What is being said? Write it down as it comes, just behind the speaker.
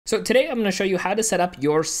So today I'm going to show you how to set up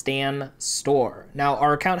your Stan store. Now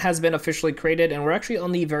our account has been officially created and we're actually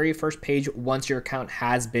on the very first page once your account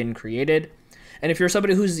has been created. And if you're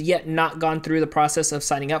somebody who's yet not gone through the process of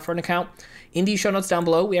signing up for an account, in the show notes down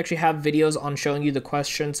below, we actually have videos on showing you the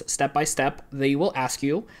questions step by step they will ask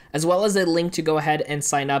you, as well as a link to go ahead and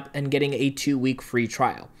sign up and getting a 2-week free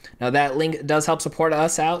trial. Now that link does help support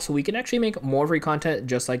us out so we can actually make more free content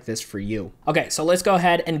just like this for you. Okay, so let's go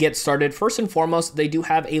ahead and get started. First and foremost, they do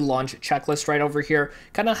have a launch checklist right over here.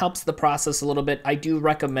 Kind of helps the process a little bit. I do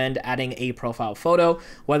recommend adding a profile photo,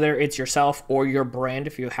 whether it's yourself or your brand.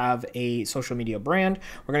 If you have a social media brand,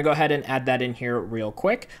 we're gonna go ahead and add that in here real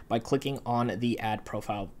quick by clicking on the add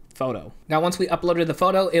profile photo. Now, once we uploaded the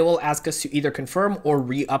photo, it will ask us to either confirm or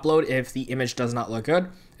re-upload if the image does not look good.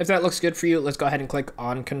 If that looks good for you, let's go ahead and click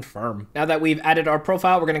on confirm. Now that we've added our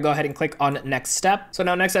profile, we're gonna go ahead and click on next step. So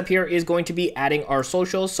now next step here is going to be adding our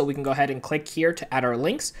socials. So we can go ahead and click here to add our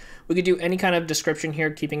links. We could do any kind of description here,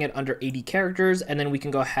 keeping it under 80 characters, and then we can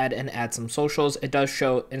go ahead and add some socials. It does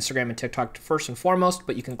show Instagram and TikTok first and foremost,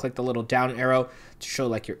 but you can click the little down arrow to show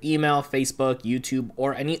like your email, Facebook, YouTube,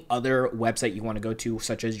 or any other website you wanna go to,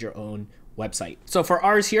 such as your own website. So for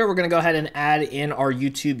ours here, we're gonna go ahead and add in our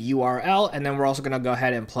YouTube URL, and then we're also gonna go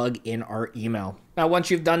ahead and plug in our email. Now,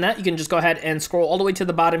 once you've done that, you can just go ahead and scroll all the way to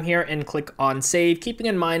the bottom here and click on save, keeping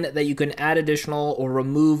in mind that you can add additional or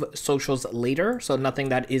remove socials later. So nothing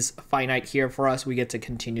that is finite here for us. We get to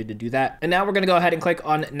continue to do that. And now we're gonna go ahead and click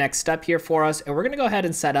on next step here for us. And we're gonna go ahead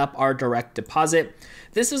and set up our direct deposit.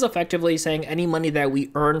 This is effectively saying any money that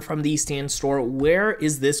we earn from the Stan store, where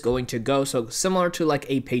is this going to go? So similar to like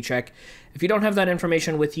a paycheck. If you don't have that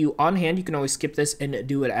information with you on hand, you can always skip this and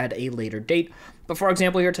do it at a later date. But for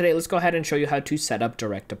example here today, let's go ahead and show you how to set up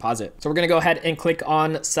direct deposit. So we're gonna go ahead and click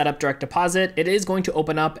on set up direct deposit. It is going to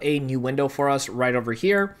open up a new window for us right over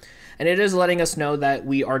here. And it is letting us know that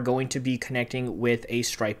we are going to be connecting with a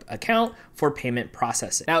Stripe account for payment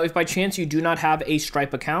processing. Now, if by chance you do not have a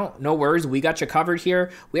Stripe account, no worries, we got you covered here.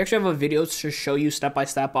 We actually have a video to show you step by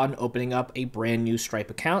step on opening up a brand new Stripe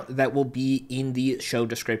account that will be in the show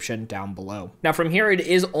description down below. Now from here, it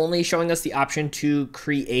is only showing us the option to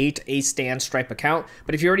create a Stan Stripe account,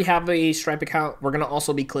 but if you already have a Stripe account, we're gonna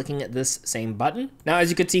also be clicking this same button. Now, as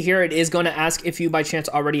you can see here, it is gonna ask if you by chance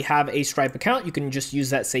already have a Stripe account. You can just use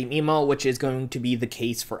that same email, which is going to be the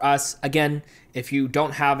case for us. Again, if you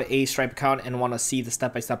don't have a Stripe account and want to see the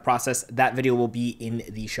step-by-step process, that video will be in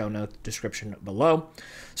the show notes description below.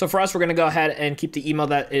 So for us, we're going to go ahead and keep the email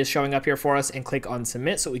that is showing up here for us and click on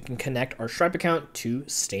submit so we can connect our Stripe account to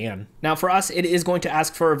Stan. Now for us, it is going to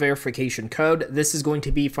ask for a verification code. This is going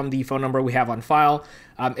to be from the phone number we have on file.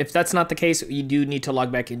 If that's not the case, you do need to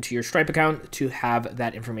log back into your Stripe account to have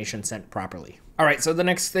that information sent properly. All right, so the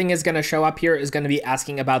next thing is going to show up here is going to be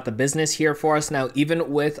asking about the business here for us. Now,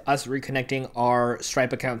 even with us reconnecting our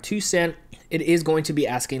Stripe account to Stan, it is going to be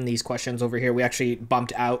asking these questions over here. We actually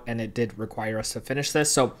bumped out and it did require us to finish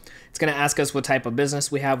this. So it's going to ask us what type of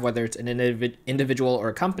business we have, whether it's an individual or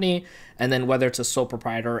a company, and then whether it's a sole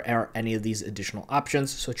proprietor or any of these additional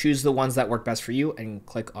options. So choose the ones that work best for you and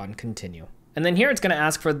click on continue. And then here it's going to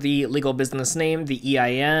ask for the legal business name, the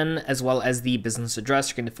EIN, as well as the business address.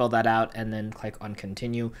 You're going to fill that out and then click on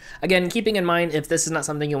continue. Again, keeping in mind, if this is not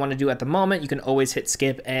something you want to do at the moment, you can always hit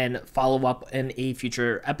skip and follow up in a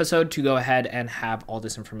future episode to go ahead and have all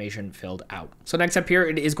this information filled out. So next up here,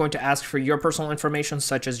 it is going to ask for your personal information,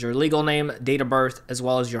 such as your legal name, date of birth, as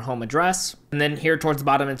well as your home address. And then here towards the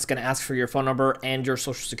bottom, it's going to ask for your phone number and your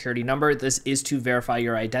social security number. This is to verify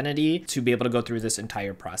your identity to be able to go through this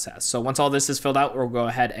entire process. So once all this is filled out, we'll go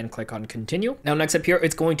ahead and click on continue. Now next up here,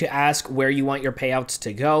 it's going to ask where you want your payouts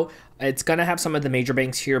to go. It's going to have some of the major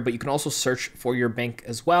banks here, but you can also search for your bank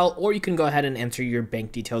as well, or you can go ahead and enter your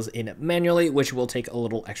bank details in manually, which will take a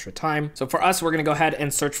little extra time. So for us, we're going to go ahead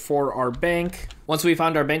and search for our bank. Once we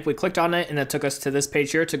found our bank, we clicked on it and it took us to this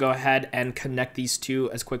page here to go ahead and connect these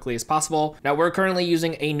two as quickly as possible. Now we're currently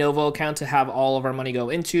using a Novo account to have all of our money go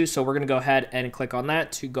into, so we're going to go ahead and click on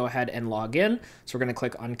that to go ahead and log in. So we're going to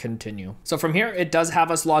click on continue. So from here, it does have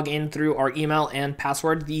us log in through our email and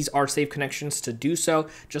password. These are safe connections to do so.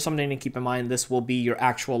 Just something to keep in mind, this will be your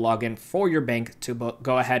actual login for your bank to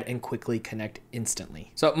go ahead and quickly connect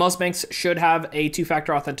instantly. So most banks should have a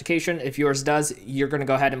two-factor authentication. If yours does, you're going to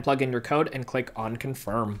go ahead and plug in your code and click on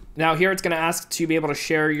confirm. Now here it's going to ask to be able to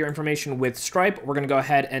share your information with Stripe. We're going to go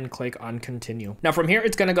ahead and click on continue. Now from here,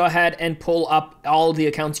 it's going to go ahead and pull up all the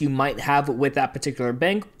accounts you might have with that particular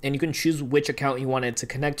bank, and you can choose which account you want it to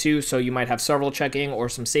connect to. So you might have several checking or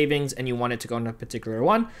some savings and you want it to go into a particular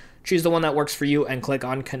one. Choose the one that works for you and click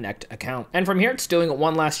on connect account. And from here, it's doing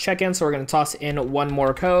one last check-in. So we're going to toss in one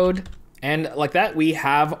more code And like that, we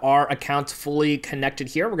have our account fully connected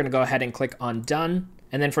here. We're gonna go ahead and click on done.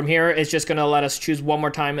 And then from here, it's just gonna let us choose one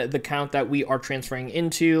more time the account that we are transferring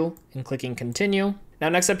into and clicking continue. Now,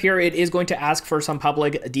 next up here, it is going to ask for some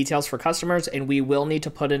public details for customers, and we will need to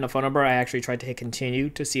put in a phone number. I actually tried to hit continue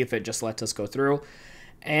to see if it just lets us go through.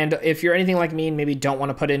 And if you're anything like me and maybe don't want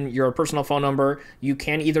to put in your personal phone number, you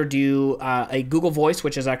can either do a Google Voice,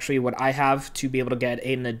 which is actually what I have to be able to get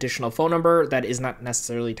an additional phone number that is not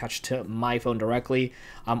necessarily attached to my phone directly.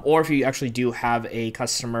 Or if you actually do have a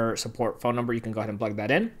customer support phone number, you can go ahead and plug that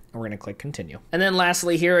in. And we're going to click continue. And then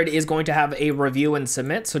lastly here, it is going to have a review and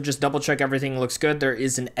submit. So just double check everything looks good. There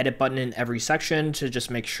is an edit button in every section to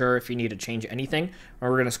just make sure if you need to change anything. Or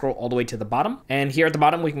we're going to scroll all the way to the bottom. And here at the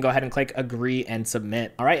bottom, we can go ahead and click agree and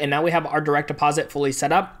submit. All right, and now we have our direct deposit fully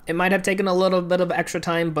set up. It might have taken a little bit of extra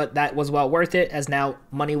time, but that was well worth it, as now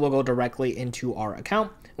money will go directly into our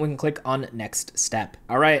account. We can click on next step.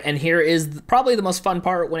 All right, and here is probably the most fun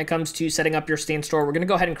part when it comes to setting up your Stan store. We're gonna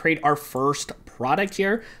go ahead and create our first product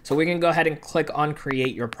here. So we can go ahead and click on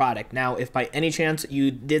create your product. Now, if by any chance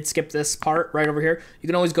you did skip this part right over here, you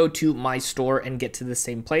can always go to my store and get to the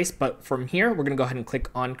same place. But from here, we're gonna go ahead and click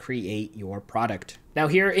on create your product. Now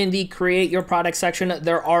here in the create your product section,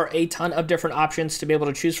 there are a ton of different options to be able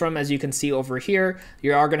to choose from. As you can see over here,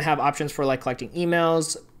 you are gonna have options for like collecting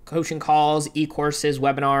emails, coaching calls, e-courses,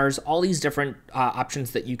 webinars, all these different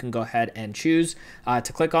options that you can go ahead and choose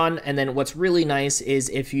to click on. And then what's really nice is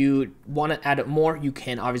if you want to add more, you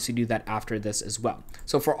can obviously do that after this as well.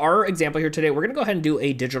 So for our example here today, we're going to go ahead and do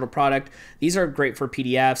a digital product. These are great for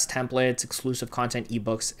PDFs, templates, exclusive content,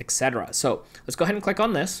 ebooks, etc. So let's go ahead and click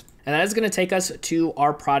on this. And that is going to take us to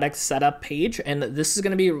our product setup page. And this is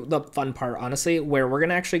going to be the fun part, honestly, where we're going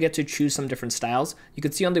to actually get to choose some different styles. You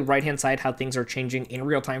can see on the right-hand side how things are changing in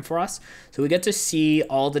real time for us. So we get to see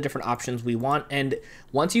all the different options we want. And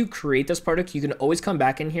once you create this product, you can always come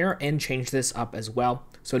back in here and change this up as well.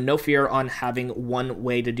 So no fear on having one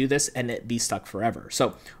way to do this and it be stuck forever.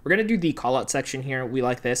 So we're going to do the callout section here. We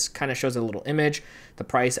like this, kind of shows a little image, the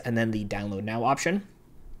price, and then the download now option.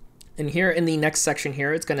 And here in the next section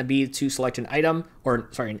here, it's going to be to select an item, or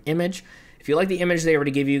sorry, an image. If you like the image they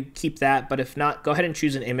already give you, keep that. But if not, go ahead and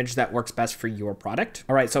choose an image that works best for your product.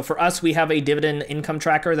 All right, so for us, we have a dividend income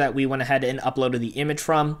tracker that we went ahead and uploaded the image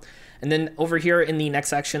from. And then over here in the next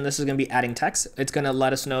section, this is going to be adding text. It's going to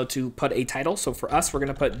let us know to put a title. So for us, we're going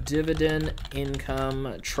to put dividend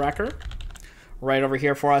income tracker right over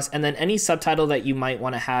here for us. And then any subtitle that you might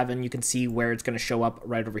want to have, and you can see where it's going to show up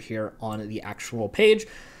right over here on the actual page.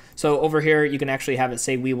 So over here, you can actually have it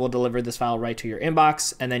say, we will deliver this file right to your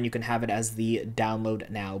inbox, and then you can have it as the download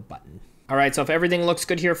now button. All right, so if everything looks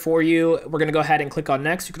good here for you, we're gonna go ahead and click on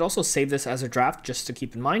next. You could also save this as a draft just to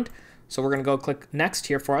keep in mind. So we're gonna go click next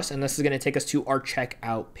here for us, and this is gonna take us to our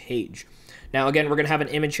checkout page. Now, again, we're gonna have an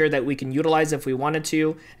image here that we can utilize if we wanted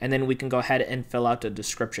to, and then we can go ahead and fill out a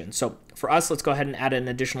description. So for us, let's go ahead and add an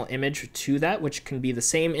additional image to that, which can be the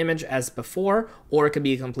same image as before, or it could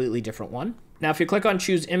be a completely different one. Now, if you click on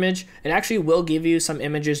choose image, it actually will give you some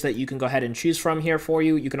images that you can go ahead and choose from here for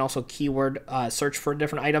you. You can also keyword search for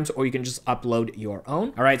different items, or you can just upload your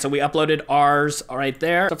own. All right, so we uploaded ours right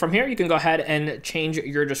there. So from here, you can go ahead and change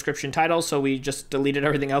your description title. So we just deleted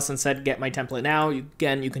everything else and said, get my template now.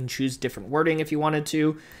 Again, you can choose different wording if you wanted to.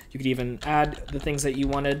 You could even add the things that you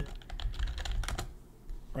wanted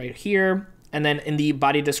right here. And then in the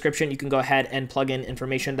body description, you can go ahead and plug in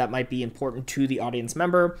information that might be important to the audience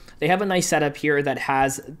member. They have a nice setup here that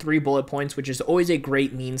has 3 bullet points, which is always a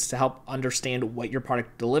great means to help understand what your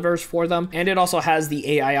product delivers for them. And it also has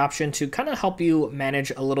the AI option to kind of help you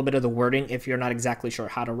manage a little bit of the wording. If you're not exactly sure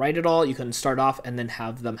how to write it all, you can start off and then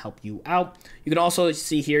have them help you out. You can also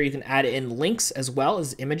see here, you can add in links as well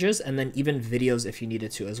as images, and then even videos if you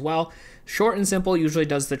needed to as well. Short and simple usually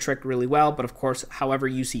does the trick really well, but of course, however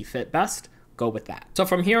you see fit best, go with that. So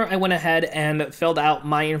from here, I went ahead and filled out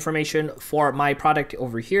my information for my product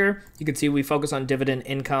over here. You can see we focus on dividend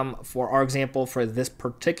income for our example for this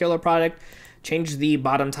particular product. Change the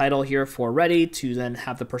bottom title here for ready to then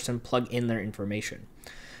have the person plug in their information.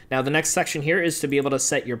 Now the next section here is to be able to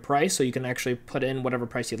set your price, so you can actually put in whatever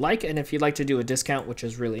price you'd like. And if you'd like to do a discount, which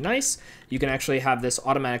is really nice, you can actually have this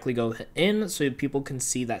automatically go in so people can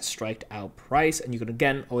see that striked out price. And you can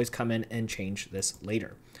again always come in and change this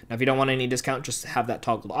later. Now if you don't want any discount, just have that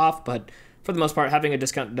toggled off, but for the most part, having a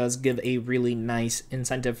discount does give a really nice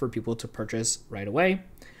incentive for people to purchase right away.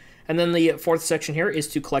 And then the fourth section here is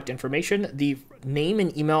to collect information. The name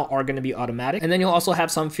and email are going to be automatic. And then you'll also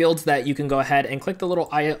have some fields that you can go ahead and click the little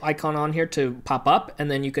icon on here to pop up, and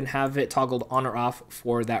then you can have it toggled on or off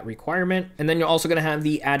for that requirement. And then you're also going to have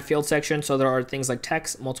the add field section. So there are things like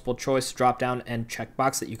text, multiple choice, drop down, and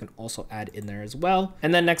checkbox that you can also add in there as well.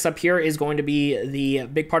 And then next up here is going to be the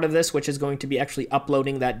big part of this, which is going to be actually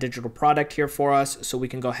uploading that digital product here for us. So we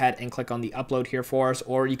can go ahead and click on the upload here for us,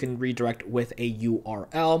 or you can redirect with a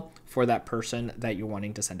URL for that person that you're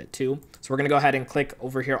wanting to send it to. So we're going to go ahead and click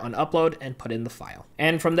over here on upload and put in the file.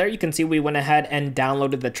 And from there, you can see we went ahead and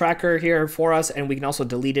downloaded the tracker here for us, and we can also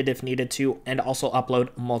delete it if needed to, and also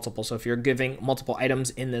upload multiple. So if you're giving multiple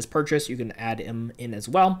items in this purchase, you can add them in as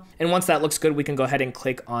well. And once that looks good, we can go ahead and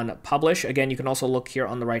click on publish. Again, you can also look here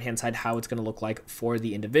on the right-hand side how it's going to look like for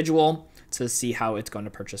the individual to see how it's going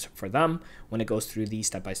to purchase for them when it goes through the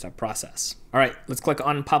step-by-step process. All right, let's click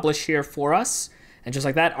on publish here for us. And just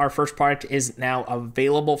like that, our first product is now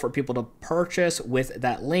available for people to purchase with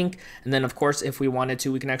that link. And then of course, if we wanted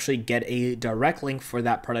to, we can actually get a direct link for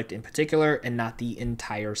that product in particular and not the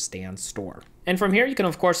entire Stan store. And from here, you can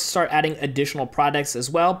of course start adding additional products as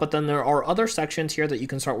well, but then there are other sections here that you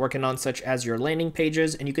can start working on, such as your landing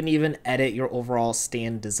pages, and you can even edit your overall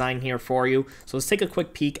Stan design here for you. So let's take a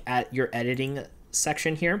quick peek at your editing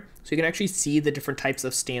section here. So you can actually see the different types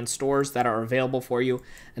of Stan stores that are available for you.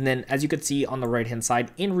 And then as you can see on the right hand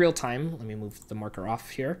side in real time, let me move the marker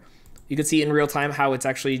off here. You can see in real time how it's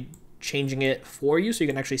actually changing it for you. So you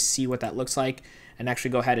can actually see what that looks like and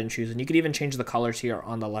actually go ahead and choose. And you can even change the colors here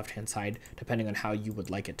on the left hand side, depending on how you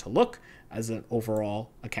would like it to look as an overall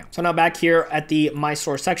account. So now back here at the My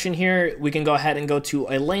Store section here, we can go ahead and go to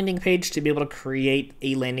a landing page to be able to create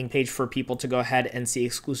a landing page for people to go ahead and see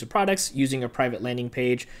exclusive products using a private landing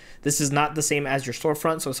page. This is not the same as your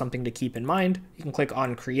storefront, so something to keep in mind. You can click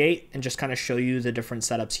on create and just kind of show you the different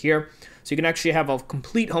setups here. So you can actually have a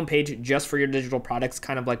complete homepage just for your digital products,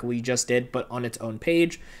 kind of like we just did, but on its own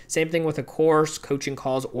page. Same thing with a course, coaching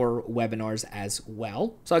calls, or webinars as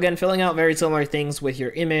well. So again, filling out very similar things with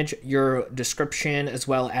your image, your description, as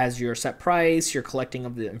well as your set price, your collecting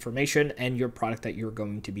of the information, and your product that you're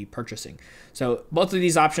going to be purchasing. So both of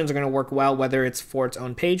these options are going to work well, whether it's for its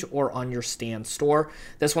own page or on your Stan store.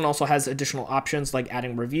 This one also has additional options like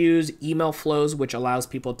adding reviews, email flows, which allows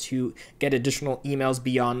people to get additional emails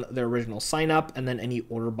beyond their original sign up, and then any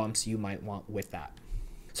order bumps you might want with that.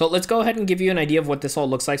 So let's go ahead and give you an idea of what this all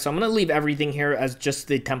looks like. So I'm going to leave everything here as just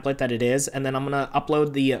the template that it is, and then I'm going to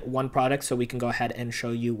upload the one product so we can go ahead and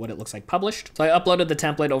show you what it looks like published. So I uploaded the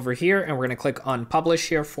template over here, and we're going to click on publish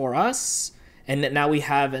here for us. And now we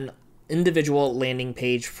have an individual landing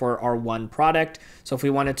page for our one product. So if we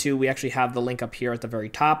wanted to, we actually have the link up here at the very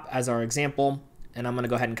top as our example. And I'm going to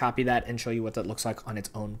go ahead and copy that and show you what that looks like on its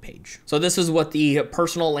own page. So this is what the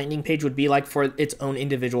personal landing page would be like for its own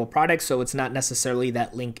individual product. So it's not necessarily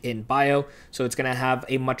that link in bio. So it's going to have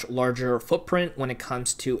a much larger footprint when it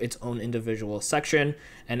comes to its own individual section,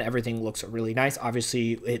 and everything looks really nice.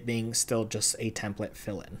 Obviously, it being still just a template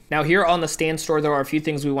fill-in. Now here on the Stan store, there are a few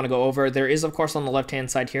things we want to go over. There is, of course, on the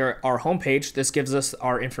left-hand side here, our homepage. This gives us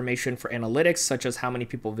our information for analytics, such as how many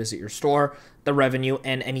people visit your store, the revenue,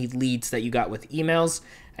 and any leads that you got with emails.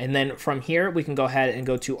 And then from here, we can go ahead and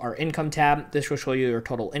go to our income tab. This will show you your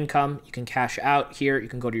total income. You can cash out here. You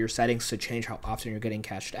can go to your settings to change how often you're getting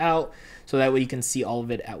cashed out, so that way you can see all of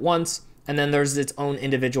it at once. And then there's its own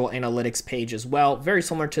individual analytics page as well, very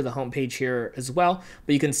similar to the home page here as well,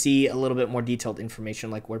 but you can see a little bit more detailed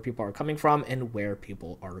information like where people are coming from and where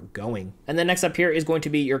people are going. And then next up here is going to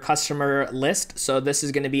be your customer list. So this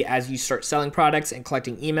is going to be as you start selling products and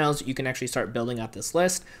collecting emails, you can actually start building out this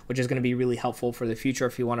list, which is going to be really helpful for the future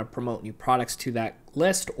if you want to promote new products to that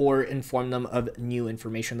list or inform them of new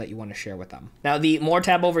information that you want to share with them. Now the More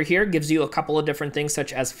tab over here gives you a couple of different things,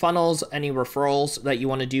 such as funnels, any referrals that you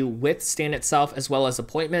want to do with Stan itself, as well as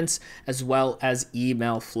appointments, as well as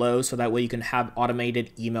email flow, so that way you can have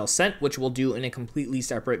automated email sent, which we'll do in a completely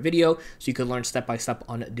separate video, so you can learn step by step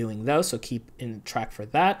on doing those, so keep in track for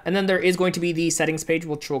that. And then there is going to be the settings page,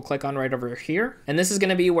 which we'll click on right over here, and this is going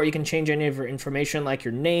to be where you can change any of your information like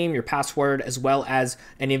your name, your password, as well as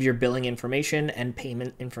any of your billing information and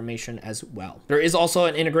payment information as well. There is also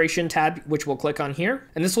an integration tab, which we'll click on here,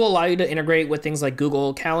 and this will allow you to integrate with things like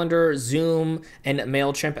Google Calendar, Zoom, and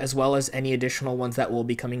MailChimp, as well as any additional ones that will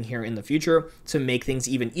be coming here in the future to make things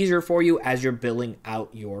even easier for you as you're building out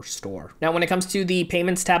your store. Now, when it comes to the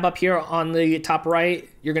payments tab up here on the top right,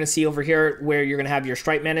 you're going to see over here where you're going to have your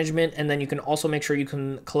Stripe management, and then you can also make sure you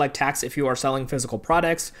can collect tax if you are selling physical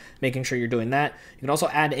products, making sure you're doing that. You can also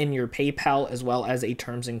add in your PayPal as well as a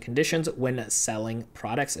terms and conditions when selling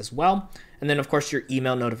products as well. And then of course your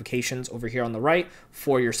email notifications over here on the right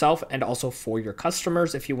for yourself and also for your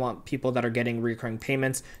customers if you want people that are getting recurring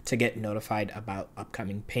payments to get notified about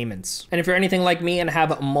upcoming payments. And if you're anything like me and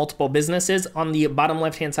have multiple businesses, on the bottom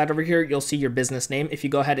left hand side over here, you'll see your business name. If you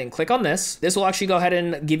go ahead and click on this will actually go ahead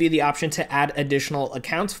and give you the option to add additional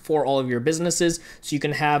accounts for all of your businesses. So you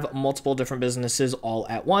can have multiple different businesses all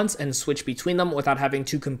at once and switch between them without having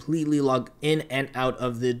to completely log in and out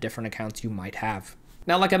of the different accounts you might have.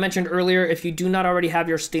 Now, like I mentioned earlier, if you do not already have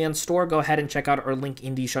your Stan store, go ahead and check out our link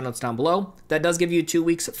in the show notes down below. That does give you 2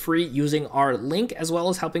 weeks free using our link, as well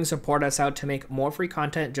as helping support us out to make more free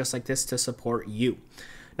content just like this to support you.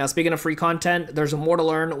 Now, speaking of free content, there's more to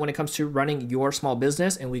learn when it comes to running your small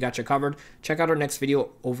business, and we got you covered. Check out our next video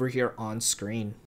over here on screen.